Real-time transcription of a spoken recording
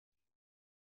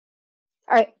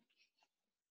All right.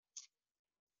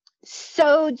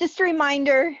 So just a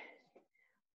reminder,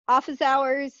 office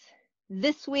hours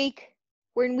this week.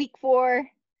 We're in week 4,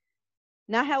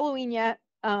 not Halloween yet.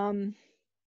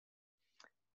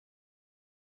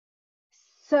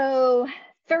 So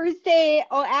Thursday,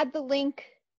 I'll add the link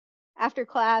after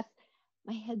class.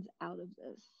 My head's out of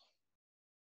this.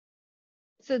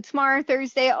 So tomorrow,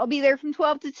 Thursday, I'll be there from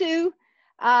 12 to 2.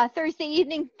 Thursday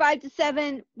evening, 5 to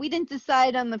 7. We didn't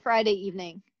decide on the Friday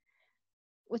evening.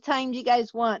 What time do you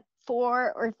guys want?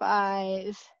 4 or 5?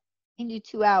 I can do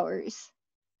 2 hours.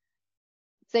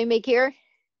 Does they make here?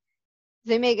 Does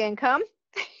they make it come?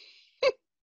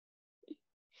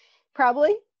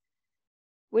 Probably.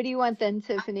 What do you want then,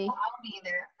 Tiffany? I'll be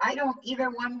there. I don't, either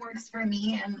one works for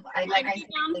me, and I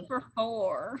down for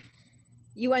 4.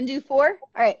 You want to do 4? All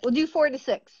right, we'll do 4 to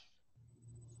 6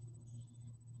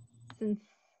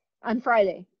 on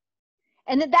Friday.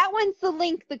 And that one's the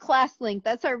link, the class link.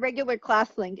 That's our regular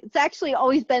class link. It's actually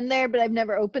always been there, but I've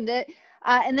never opened it.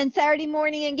 And then Saturday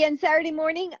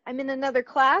morning, I'm in another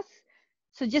class.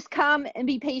 So just come and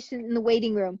be patient in the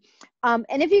waiting room. And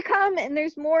if you come and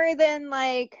there's more than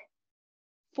like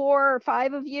 4 or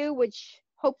 5 of you, which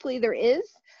hopefully there is,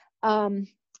 I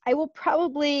will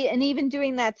probably, and even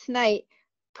doing that tonight,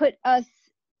 put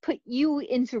you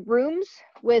into rooms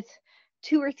with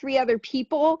 2 or 3 other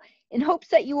people in hopes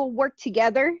that you will work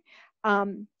together.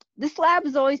 This lab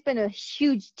has always been a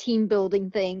huge team building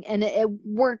thing, and it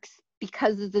works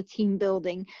because of the team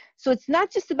building. So it's not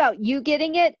just about you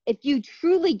getting it. If you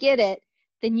truly get it,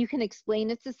 then you can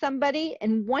explain it to somebody.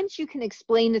 And once you can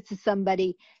explain it to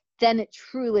somebody, then it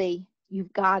truly,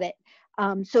 you've got it.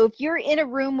 So if you're in a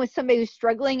room with somebody who's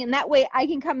struggling, and that way I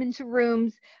can come into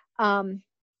rooms and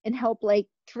help like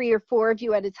 3 or 4 of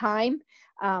you at a time.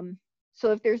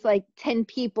 So if there's like 10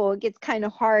 people, it gets kind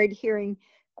of hard hearing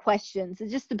questions. It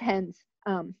just depends.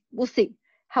 We'll see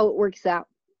how it works out.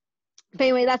 But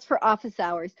anyway, that's for office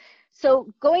hours. So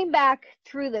going back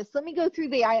through this, let me go through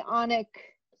the ionic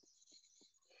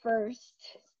first.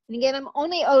 And again,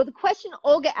 the question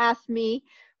Olga asked me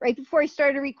right before I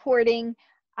started recording,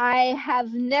 I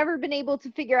have never been able to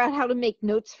figure out how to make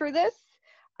notes for this.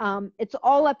 It's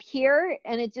all up here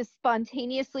and it just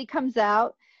spontaneously comes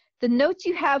out. The notes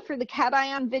you have for the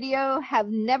cation video have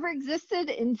never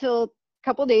existed until a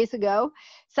couple days ago.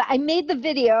 So I made the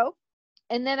video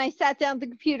and then I sat down at the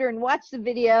computer and watched the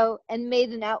video and made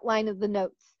an outline of the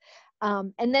notes.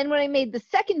 And then when I made the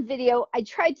second video, I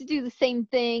tried to do the same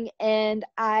thing and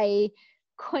I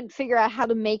couldn't figure out how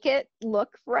to make it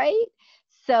look right.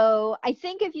 So I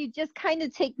think if you just kind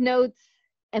of take notes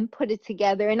and put it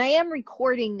together, and I am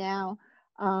recording now,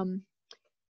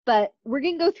 but we're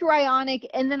going to go through ionic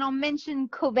and then I'll mention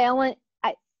covalent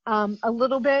a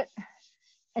little bit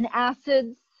and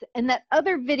acids, and that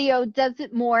other video does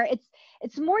it more.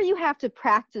 It's more you have to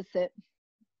practice it.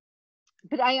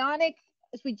 But ionic,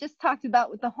 as we just talked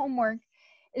about with the homework,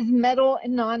 is metal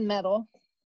and non-metal.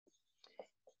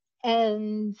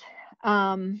 And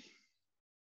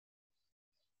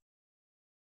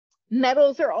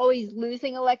metals are always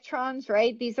losing electrons,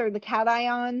 right? These are the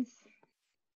cations.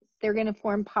 They're going to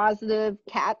form positive.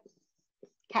 Cats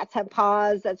have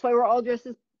pos. That's why we're all dressed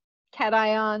as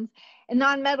cations. And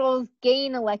non-metals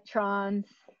gain electrons.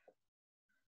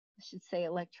 I should say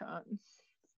electrons.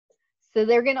 So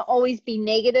they're going to always be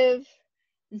negative.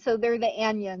 And so they're the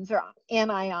anions or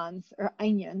anions or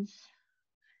ions.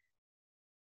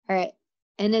 All right.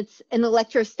 And it's an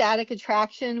electrostatic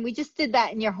attraction. We just did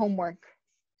that in your homework.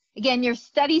 Again, your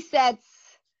study sets,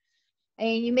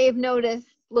 and you may have noticed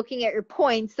looking at your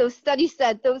points, those study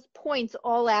sets, those points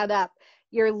all add up.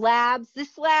 Your labs,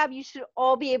 this lab, you should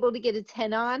all be able to get a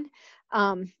 10 on.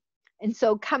 And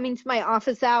so coming to my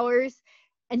office hours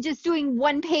and just doing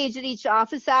 1 page at each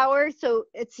office hour. So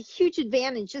it's a huge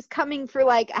advantage just coming for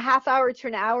like a half hour to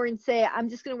an hour and say, I'm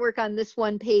just going to work on this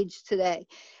 1 page today.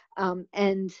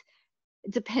 And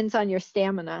it depends on your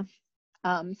stamina.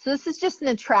 So this is just an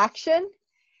attraction.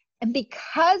 And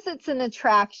because it's an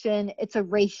attraction, it's a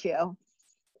ratio.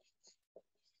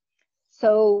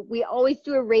 So we always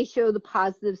do a ratio of the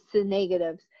positives to the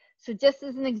negatives. So just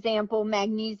as an example,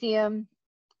 magnesium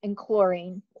and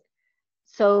chlorine.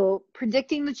 So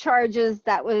predicting the charges,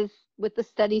 that was what the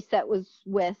study set was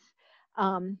with.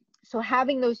 So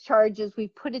having those charges, we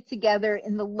put it together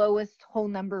in the lowest whole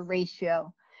number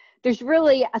ratio. There's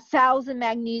really 1,000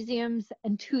 magnesiums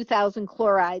and 2,000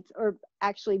 chlorides, or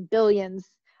actually billions,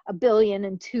 1 billion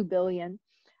and 2 billion.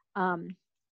 All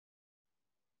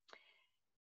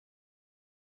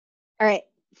right,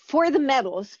 for the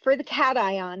metals, for the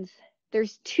cations,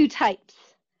 there's 2 types.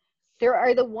 There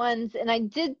are the ones, and I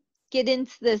did get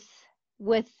into this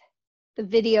with the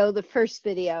video, the first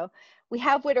video. We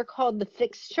have what are called the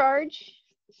fixed charge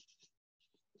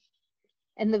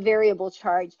and the variable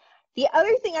charge. The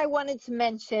other thing I wanted to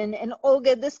mention, and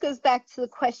Olga, this goes back to the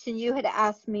question you had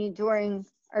asked me during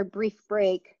our brief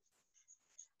break.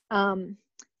 The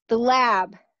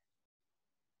lab.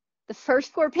 The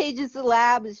first 4 pages of the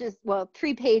lab is just, well,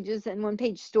 3 pages and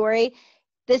 1-page story.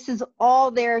 This is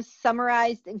all there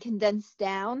summarized and condensed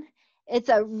down. It's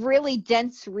a really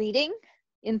dense reading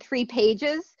in 3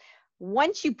 pages.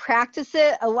 Once you practice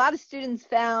it, a lot of students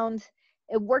found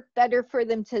it worked better for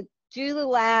them to do the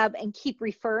lab and keep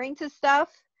referring to stuff,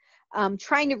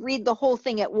 trying to read the whole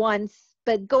thing at once,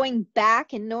 but going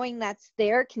back and knowing that's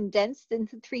there condensed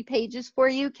into 3 pages for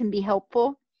you can be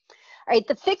helpful. All right,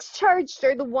 the fixed charge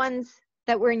are the ones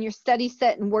that were in your study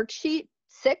set and worksheet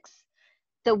 6.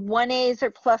 The 1As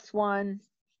are +1.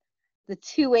 The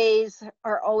 2As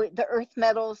are always the earth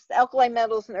metals, the alkali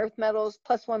metals and earth metals,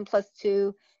 +1,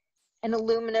 +2, and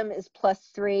aluminum is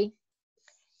 +3.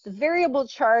 The variable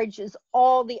charge is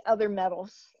all the other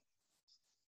metals.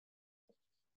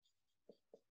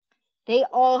 They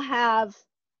all have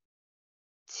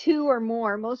 2 or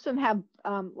more. Most of them have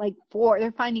like 4.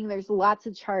 They're finding there's lots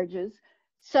of charges.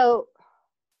 So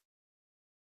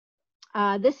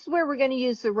this is where we're going to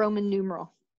use the Roman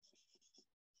numeral.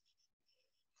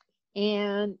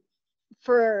 And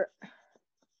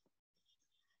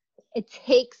it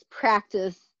takes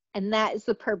practice, and that is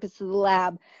the purpose of the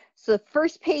lab. So the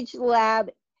first page of the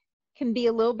lab can be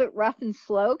a little bit rough and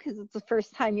slow because it's the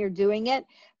first time you're doing it,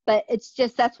 but it's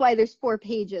just, that's why there's 4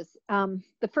 pages.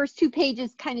 The first 2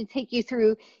 pages kind of take you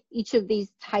through each of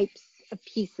these types of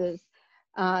pieces.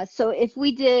 So if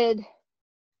we did,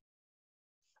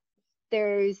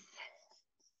 I'll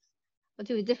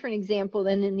do a different example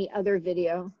than in the other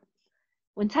video.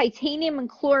 When titanium and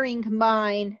chlorine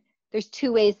combine, there's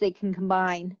 2 ways they can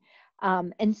combine.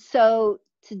 And so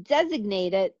to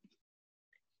designate it,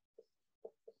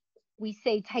 we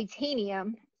say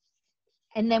titanium,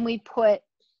 and then we put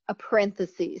a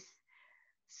parentheses.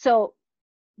 So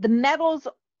the metals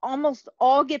almost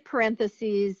all get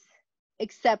parentheses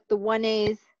except the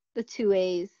 1As, the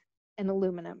 2As, and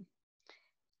aluminum.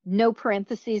 No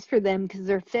parentheses for them because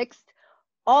they're fixed.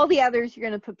 All the others you're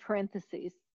going to put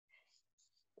parentheses.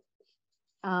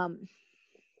 And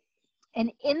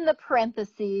in the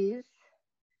parentheses,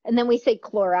 and then we say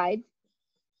chloride,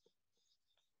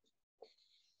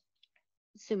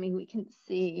 assuming we can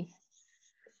see.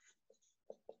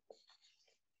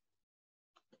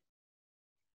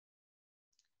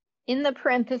 In the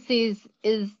parentheses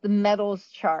is the metals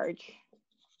charge.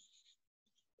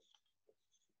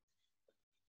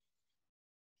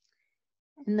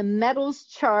 And the metals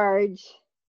charge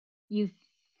you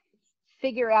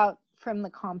figure out from the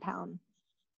compound.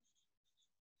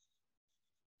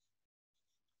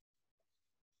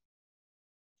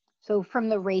 So from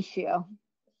the ratio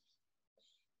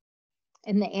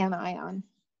and the anion.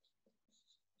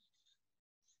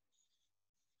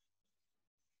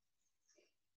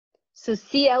 So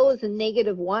Cl is a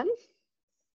 -1.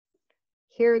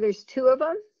 Here there's 2 of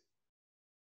them.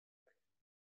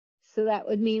 So that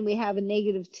would mean we have a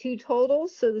 -2 total.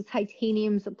 So the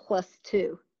titanium's a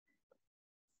 +2.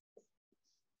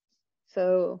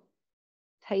 So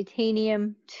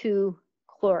titanium 2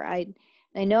 chloride.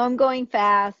 And I know I'm going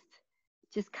fast.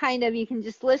 Just kind of, you can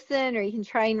just listen or you can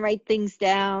try and write things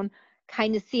down,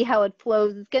 kind of see how it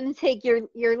flows. It's going to take,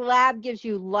 your lab gives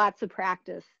you lots of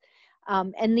practice.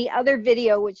 And the other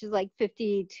video, which is like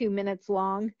 52 minutes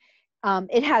long,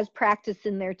 it has practice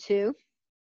in there too.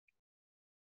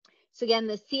 So again,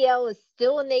 the Cl is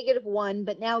still a -1,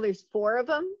 but now there's 4 of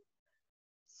them.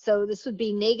 So this would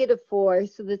be -4.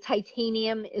 So the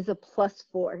titanium is a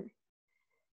 +4.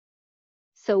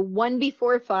 So 1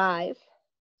 before 5.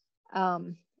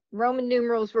 Roman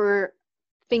numerals were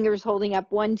fingers holding up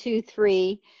 1, 2,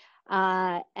 3.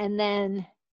 And then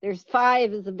there's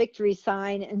 5 is a victory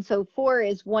sign. And so 4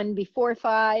 is 1 before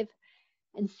 5.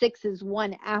 And 6 is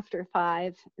 1 after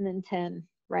 5. And then 10,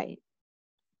 right?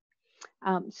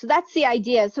 So that's the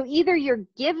idea. So either you're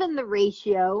given the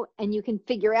ratio and you can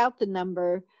figure out the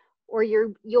number, or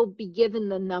you'll be given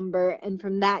the number and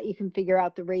from that you can figure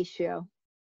out the ratio.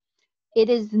 It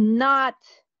is not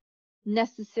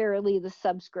necessarily the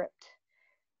subscript.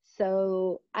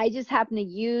 So I just happen to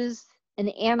use an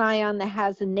anion that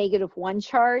has a -1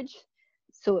 charge,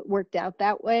 so it worked out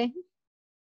that way.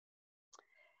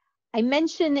 I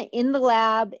mentioned in the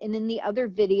lab and in the other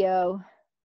video,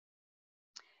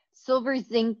 silver,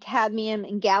 zinc, cadmium,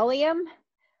 and gallium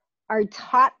are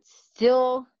taught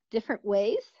still different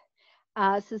ways.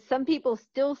 So some people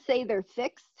still say they're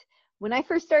fixed, When I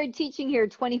first started teaching here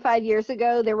 25 years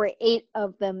ago, there were 8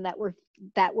 of them that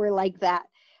were like that.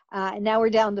 And now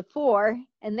we're down to 4,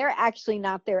 and they're actually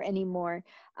not there anymore.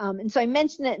 And so I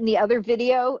mentioned it in the other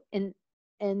video, and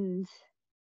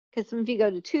because some of you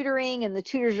go to tutoring and the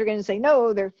tutors are going to say,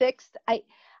 no, they're fixed.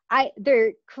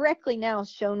 They're correctly now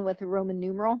shown with a Roman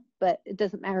numeral, but it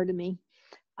doesn't matter to me.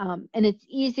 And it's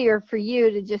easier for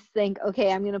you to just think,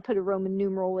 okay, I'm going to put a Roman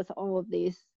numeral with all of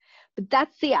these. But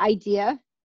that's the idea.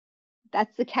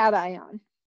 That's the cation.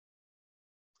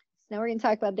 So now we're going to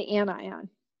talk about the anion.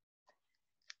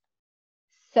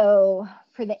 So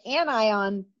for the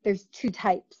anion, there's 2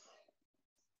 types.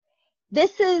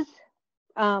 This is,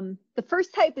 the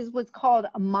first type is what's called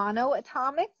a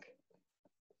monoatomic.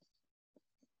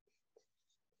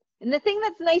 And the thing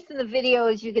that's nice in the video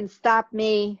is you can stop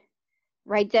me,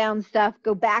 write down stuff,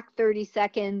 go back 30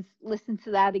 seconds, listen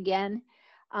to that again.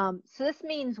 So this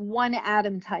means 1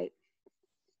 atom type.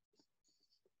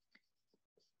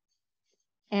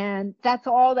 And that's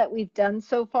all that we've done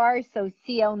so far. So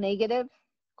Cl negative,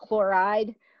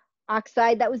 chloride,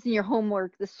 oxide, that was in your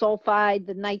homework, the sulfide,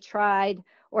 the nitride,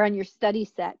 or on your study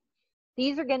set.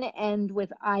 These are going to end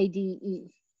with IDE.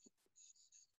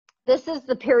 This is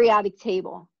the periodic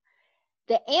table.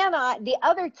 The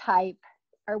other type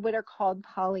are what are called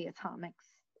polyatomics.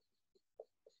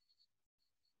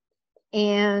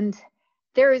 And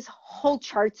there's whole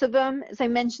charts of them. As I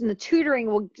mentioned, the tutoring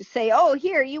will say, oh,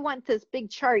 here, you want this big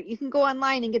chart. You can go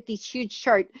online and get these huge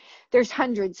charts. There's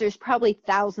hundreds. There's probably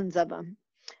thousands of them.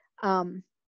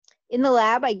 In the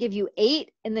lab, I give you 8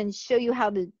 and then show you how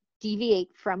to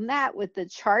deviate from that with the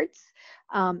charts.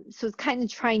 So it's kind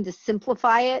of trying to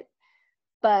simplify it.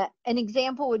 But an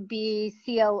example would be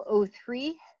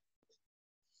ClO3.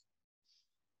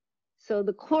 So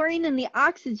the chlorine and the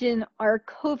oxygen are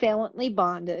covalently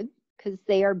bonded because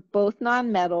they are both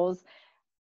nonmetals.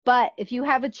 But if you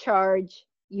have a charge,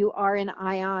 you are an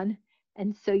ion.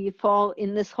 And so you fall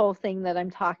in this whole thing that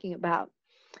I'm talking about.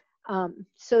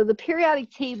 So the periodic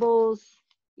tables,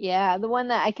 yeah, the one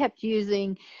that I kept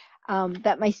using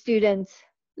that my students,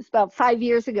 it was about 5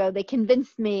 years ago, they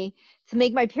convinced me to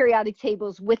make my periodic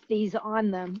tables with these on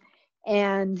them.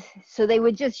 And so they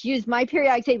would just use my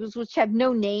periodic tables, which have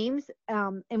no names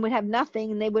and would have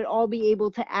nothing, and they would all be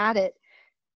able to add it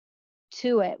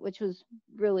to it, which was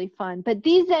really fun. But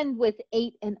these end with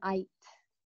 8 and 8.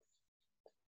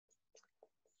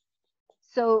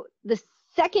 So the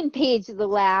second page of the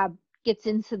lab gets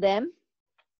into them.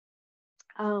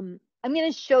 I'm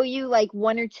going to show you like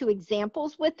 1 or 2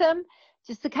 examples with them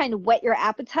just to kind of whet your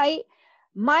appetite.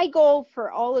 My goal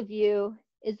for all of you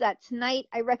is that tonight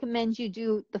I recommend you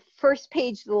do the first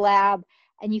page of the lab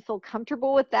and you feel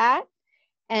comfortable with that.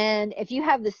 And if you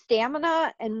have the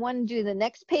stamina and want to do the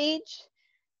next page,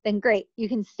 then great, you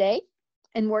can stay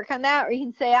and work on that. Or you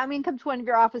can say, I'm going to come to one of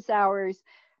your office hours.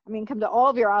 I'm going to come to all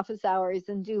of your office hours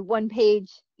and do 1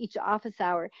 page each office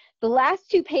hour. The last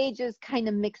 2 pages kind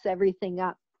of mix everything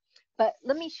up. But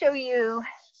let me show you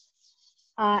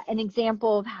an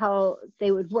example of how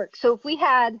they would work. So if we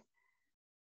can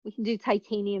do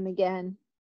titanium again.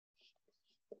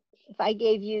 If I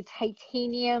gave you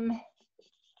titanium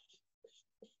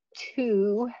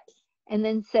 2 and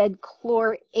then said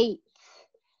chlorate.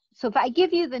 So if I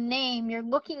give you the name, you're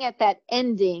looking at that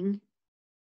ending.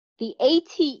 The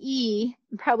ATE,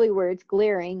 probably where it's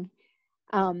glaring,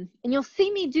 and you'll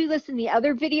see me do this in the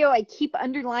other video. I keep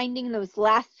underlining those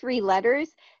last 3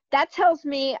 letters. That tells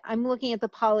me I'm looking at the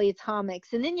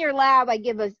polyatomics. And in your lab, I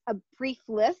give a brief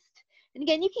list. And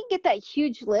again, you can get that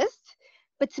huge list,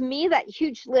 but to me, that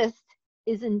huge list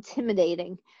is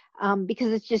intimidating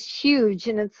because it's just huge.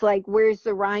 And it's like, where's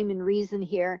the rhyme and reason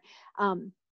here?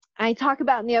 I talk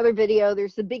about in the other video,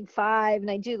 there's the big 5,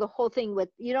 and I do the whole thing with,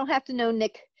 you don't have to know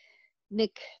Nick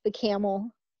the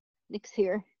camel. Nick's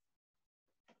here.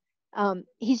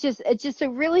 It's just a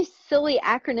really silly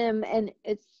acronym, and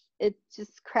it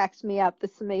just cracks me up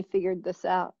that somebody figured this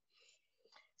out.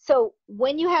 So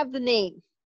when you have the name,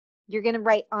 you're going to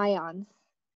write ions.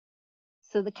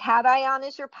 So the cation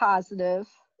is your positive.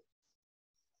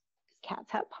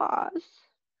 Cats have paws.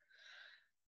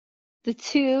 The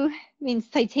 2 means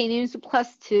titanium is a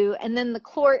 +2. And then the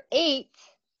chlorate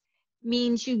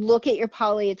means you look at your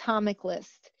polyatomic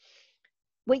list.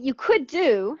 What you could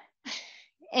do,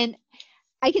 and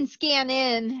I can scan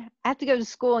in, I have to go to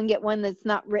school and get one that's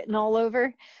not written all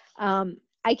over.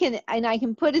 I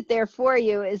can put it there for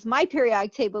you, is my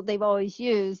periodic table they've always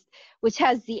used, which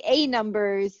has the A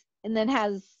numbers and then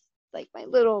has like my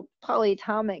little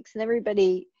polyatomics, and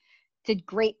everybody did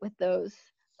great with those.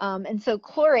 And so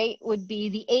chlorate would be,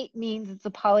 the 8 means it's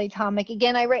a polyatomic.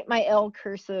 Again, I write my L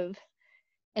cursive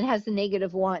and has a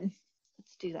 -1.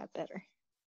 Let's do that better.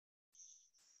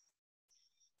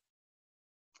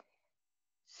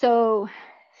 So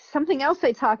something else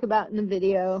I talk about in the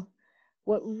video,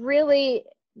 what really,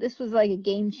 this was like a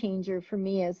game changer for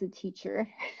me as a teacher,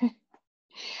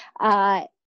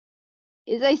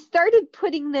 is I started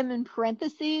putting them in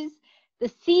parentheses. The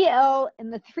Cl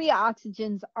and the 3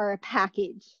 oxygens are a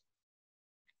package.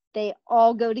 They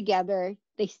all go together,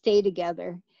 they stay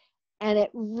together. And it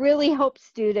really helps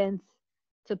students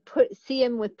to see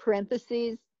them with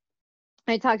parentheses.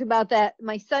 I talked about that.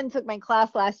 My son took my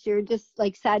class last year, just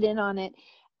like sat in on it.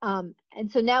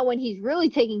 And so now when he's really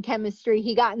taking chemistry,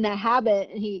 he got in that habit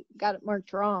and he got it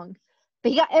marked wrong.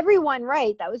 But he got everyone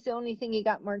right. That was the only thing he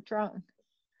got marked wrong.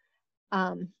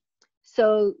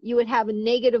 So you would have a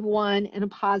 -1 and a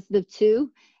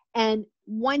 +2. And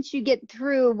once you get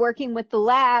through working with the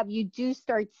lab, you do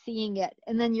start seeing it.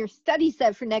 And then your study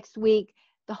set for next week,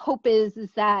 the hope is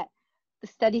that the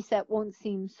study set won't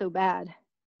seem so bad.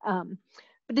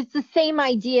 But it's the same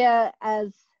idea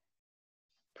as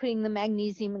putting the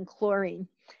magnesium and chlorine.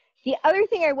 The other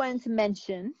thing I wanted to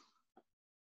mention,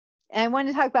 and I want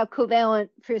to talk about covalent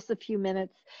for just a few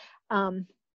minutes,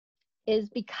 is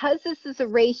because this is a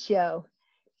ratio,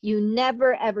 you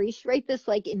never ever, you should write this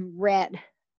like in red,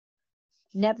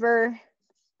 never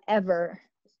ever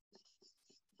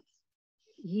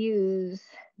use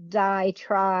di,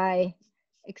 tri,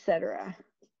 etc.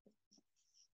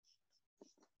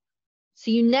 So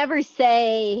you never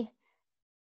say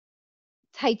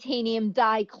titanium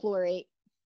dichlorate.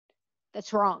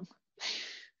 That's wrong.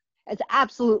 That's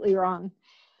absolutely wrong.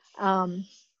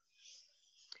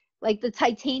 Like the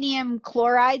titanium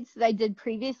chlorides that I did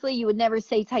previously, you would never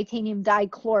say titanium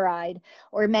dichloride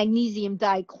or magnesium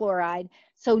dichloride.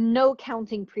 So no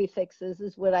counting prefixes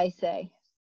is what I say.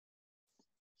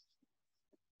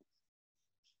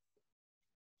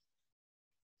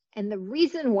 And the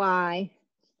reason why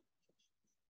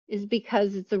is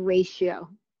because it's a ratio.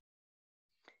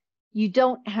 You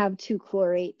don't have 2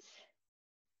 chlorates.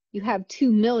 You have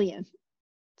 2 million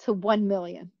to 1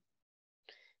 million.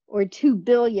 Or 2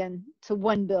 billion to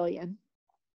 1 billion.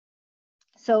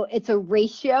 So it's a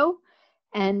ratio.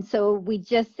 And so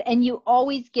and you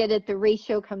always get it, the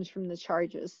ratio comes from the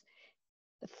charges.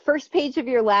 The first page of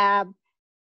your lab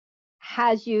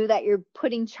has you that you're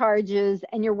putting charges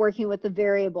and you're working with the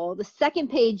variable. The second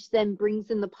page then brings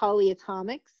in the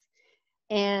polyatomics.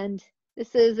 And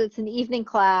it's an evening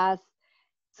class.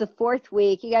 It's the 4th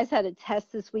week. You guys had a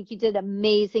test this week. You did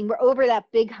amazing. We're over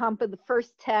that big hump of the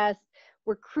first test.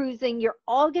 We're cruising. You're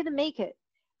all going to make it.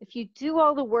 If you do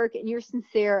all the work and you're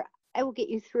sincere, I will get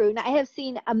you through. And I have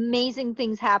seen amazing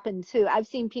things happen too. I've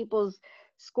seen people's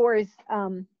scores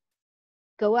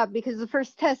go up because the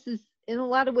first test is in a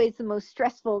lot of ways the most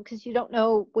stressful because you don't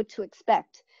know what to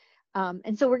expect.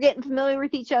 And so we're getting familiar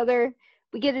with each other.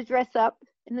 We get to dress up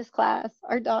in this class.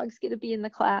 Our dogs get to be in the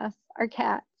class. Our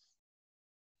cats.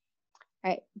 All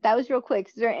right, that was real quick.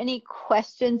 Is there any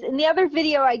questions? In the other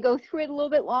video, I go through it a little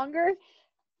bit longer,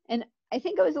 and I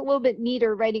think it was a little bit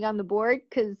neater writing on the board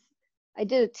because I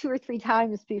did it 2 or 3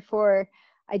 times before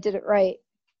I did it right.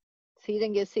 So you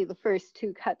didn't get to see the first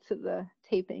 2 cuts of the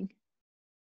taping.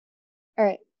 All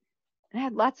right, I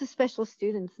had lots of special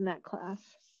students in that class,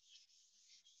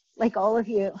 like all of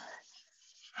you,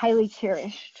 highly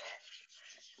cherished.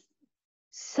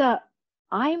 So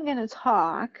I'm going to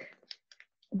talk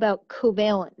about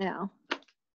covalent now.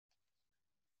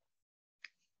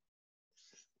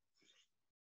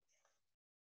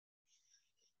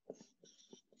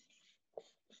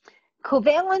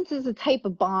 Covalence is a type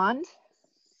of bond.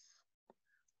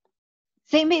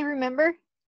 Does anybody remember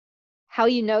how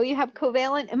you know you have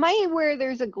covalent? Am I where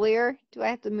there's a glare? Do I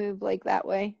have to move like that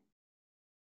way?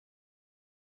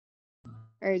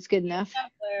 Or it's good enough?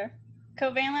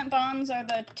 Covalent bonds are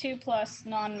the 2+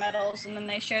 nonmetals, and then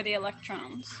they share the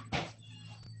electrons.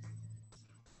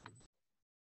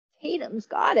 Tatum's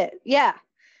got it. Yeah.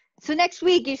 So next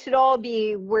week you should all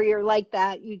be where you're like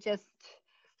that. You just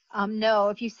know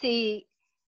if you see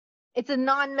it's a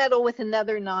nonmetal with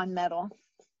another nonmetal.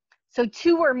 So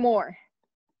 2 or more.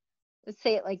 Let's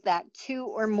say it like that. 2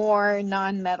 or more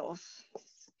nonmetals.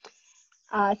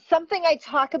 Something I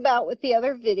talk about with the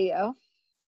other video.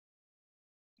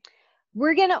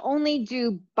 We're going to only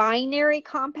do binary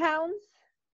compounds.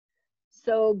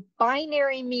 So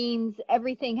binary means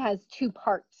everything has 2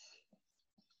 parts.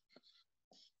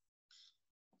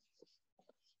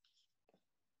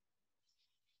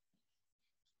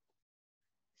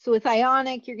 So with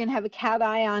ionic, you're going to have a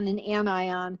cation and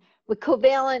anion. With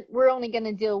covalent, we're only going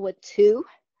to deal with 2.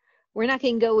 We're not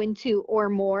going to go into or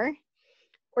more.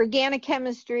 organic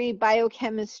chemistry,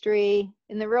 biochemistry,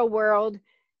 in the real world,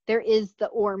 there is the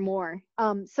or more.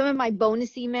 Some of my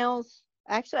bonus emails,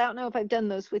 actually, I don't know if I've done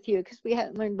those with you because we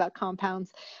hadn't learned about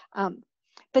compounds.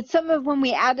 But some of when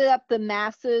we added up the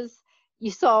masses,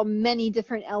 you saw many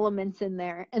different elements in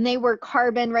there. And they were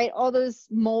carbon, right? All those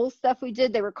mole stuff we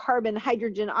did, they were carbon,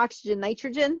 hydrogen, oxygen,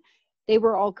 nitrogen. They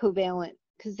were all covalent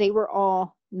because they were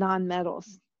all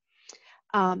nonmetals.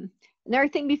 Another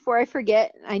thing before I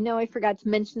forget, I know I forgot to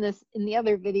mention this in the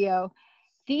other video,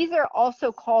 these are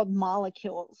also called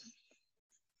molecules.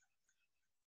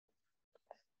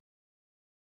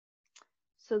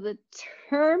 So the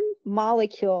term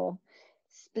molecule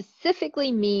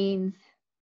specifically means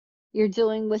you're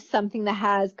dealing with something that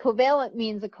has covalent,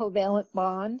 means a covalent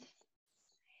bond.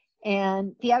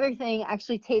 And the other thing,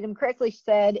 actually Tatum correctly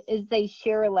said, is they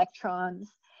share electrons.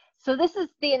 So this is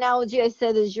the analogy I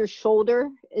said is your shoulder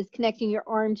is connecting your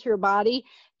arm to your body.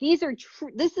 These are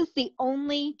this is the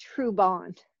only true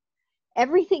bond.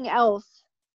 Everything else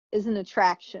is an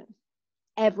attraction.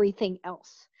 Everything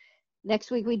else.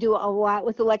 Next week we do a lot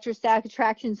with electrostatic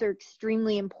attractions. Are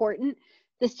extremely important.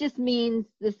 This just means,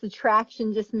 this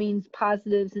attraction just means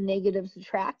positives and negatives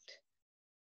attract.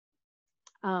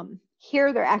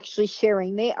 Here they're actually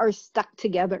sharing. They are stuck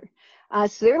together.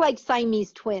 So they're like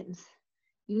Siamese twins.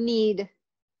 You need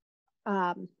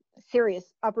serious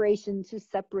operation to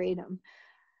separate them.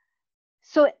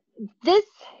 So this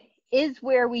is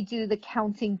where we do the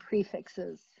counting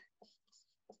prefixes.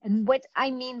 And what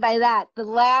I mean by that, the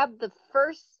lab, the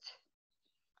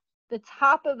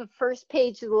top of the first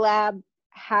page of the lab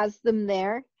has them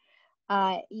there.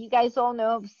 You guys all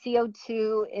know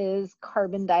CO2 is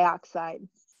carbon dioxide.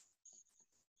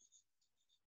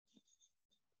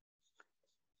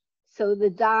 So the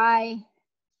di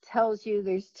tells you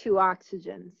there's 2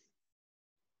 oxygens.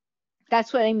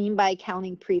 That's what I mean by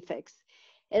counting prefix.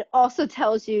 It also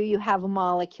tells you you have a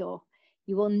molecule.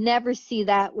 You will never see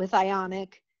that with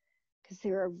ionic because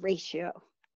they're a ratio.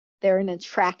 They're an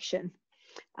attraction.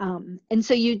 And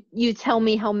so you tell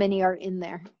me how many are in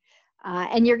there.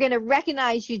 And you're going to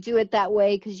recognize you do it that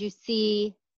way because you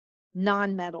see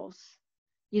nonmetals.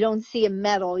 You don't see a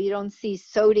metal. You don't see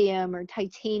sodium or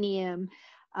titanium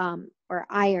or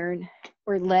iron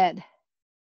or lead.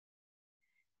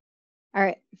 All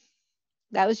right.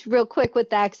 That was real quick with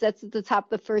that because that's at the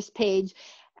top of the first page.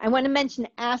 I want to mention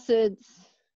acids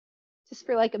just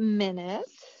for like a minute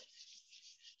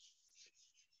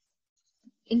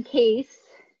in case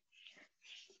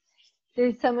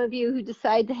there's some of you who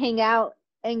decide to hang out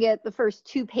and get the first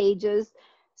 2 pages.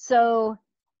 So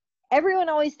everyone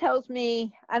always tells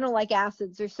me I don't like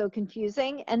acids, they're so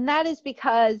confusing. And that is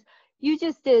because you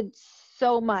just did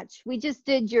so much. We just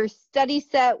did, your study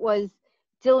set was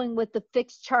dealing with the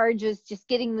fixed charges, just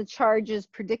getting the charges,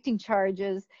 predicting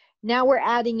charges. Now we're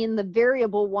adding in the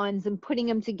variable ones and putting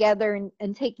them together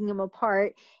and taking them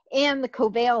apart, and the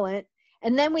covalent.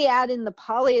 And then we add in the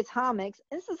polyatomics.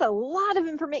 This is a lot of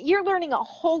information. You're learning a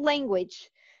whole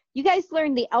language. You guys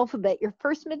learned the alphabet. Your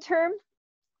first midterm,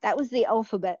 that was the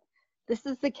alphabet. This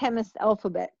is the chemist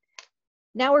alphabet.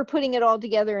 Now we're putting it all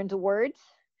together into words.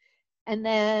 And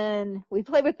then we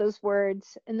play with those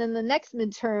words. And then the next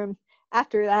midterm,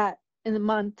 after that, in the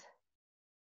month,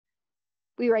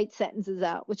 we write sentences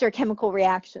out, which are chemical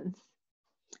reactions,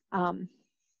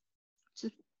 which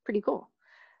is pretty cool.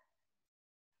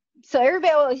 So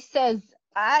everybody always says,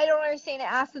 I don't understand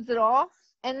acids at all.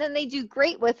 And then they do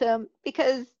great with them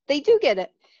because they do get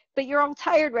it. But you're all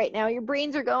tired right now. Your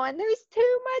brains are going, there's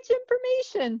too much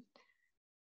information.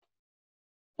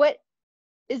 What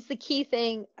is the key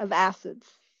thing of acids?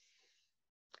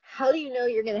 How do you know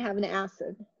you're going to have an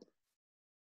acid?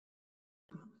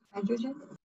 Hydrogen?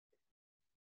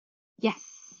 Yes.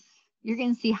 You're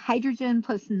going to see hydrogen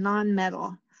plus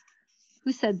non-metal.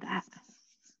 Who said that?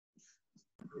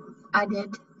 I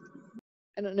did.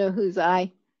 I don't know who's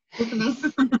I. Tiffany.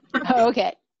 Oh,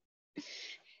 okay.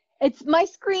 My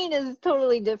screen is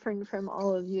totally different from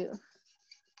all of you. Look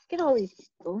at all these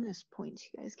bonus points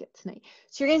you guys get tonight.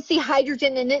 So you're going to see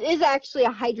hydrogen, and it is actually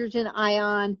a hydrogen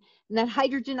ion. And that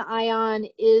hydrogen ion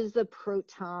is a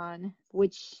proton,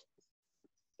 which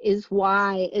is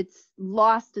why it's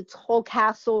lost its whole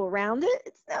castle around it.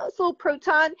 It's now this little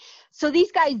proton. So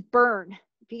these guys burn.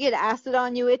 If you get acid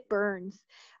on you, it burns.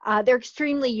 They're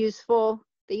extremely useful.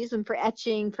 They use them for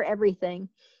etching, for everything.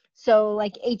 So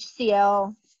like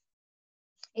HCl,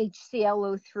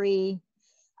 HClO3.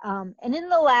 And in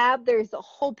the lab, there's a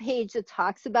whole page that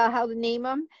talks about how to name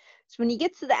them. So when you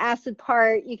get to the acid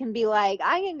part, you can be like,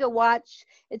 I can go watch.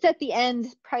 It's at the end,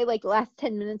 probably like the last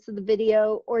 10 minutes of the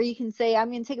video. Or you can say,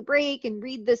 I'm going to take a break and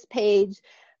read this page.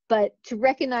 But to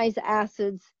recognize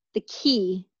acids, the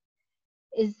key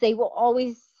is they will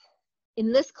always,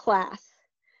 in this class,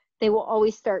 they will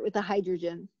always start with a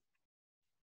hydrogen.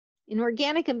 In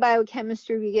organic and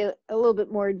biochemistry, we get a little bit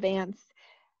more advanced.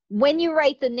 When you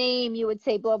write the name, you would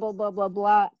say blah, blah, blah, blah,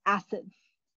 blah, acid.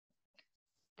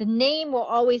 The name will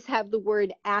always have the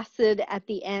word acid at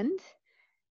the end.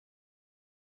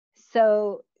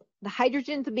 So the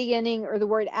hydrogen at the beginning or the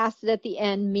word acid at the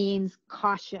end means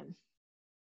caution.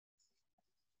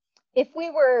 If we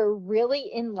were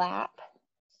really in lab,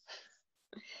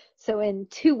 so in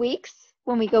 2 weeks,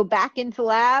 when we go back into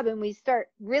lab and we start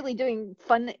really doing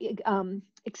fun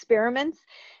experiments,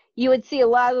 you would see a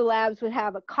lot of the labs would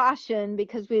have a caution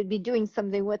because we would be doing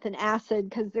something with an acid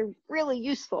because they're really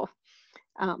useful.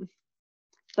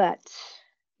 But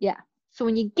yeah, so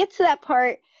when you get to that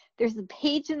part, there's a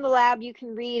page in the lab you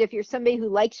can read. If you're somebody who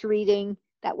likes reading,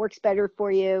 that works better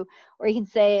for you. Or you can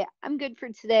say, I'm good for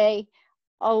today.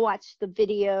 I'll watch the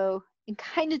video and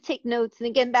kind of take notes. And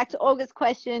again, back to Olga's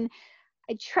question,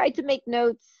 I tried to make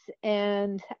notes,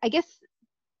 and I guess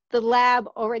the lab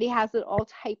already has it all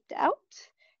typed out.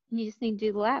 And you just need to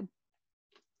do the lab.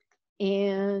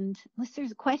 And unless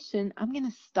there's a question, I'm going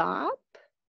to stop.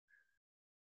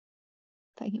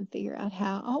 If I can figure out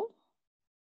how.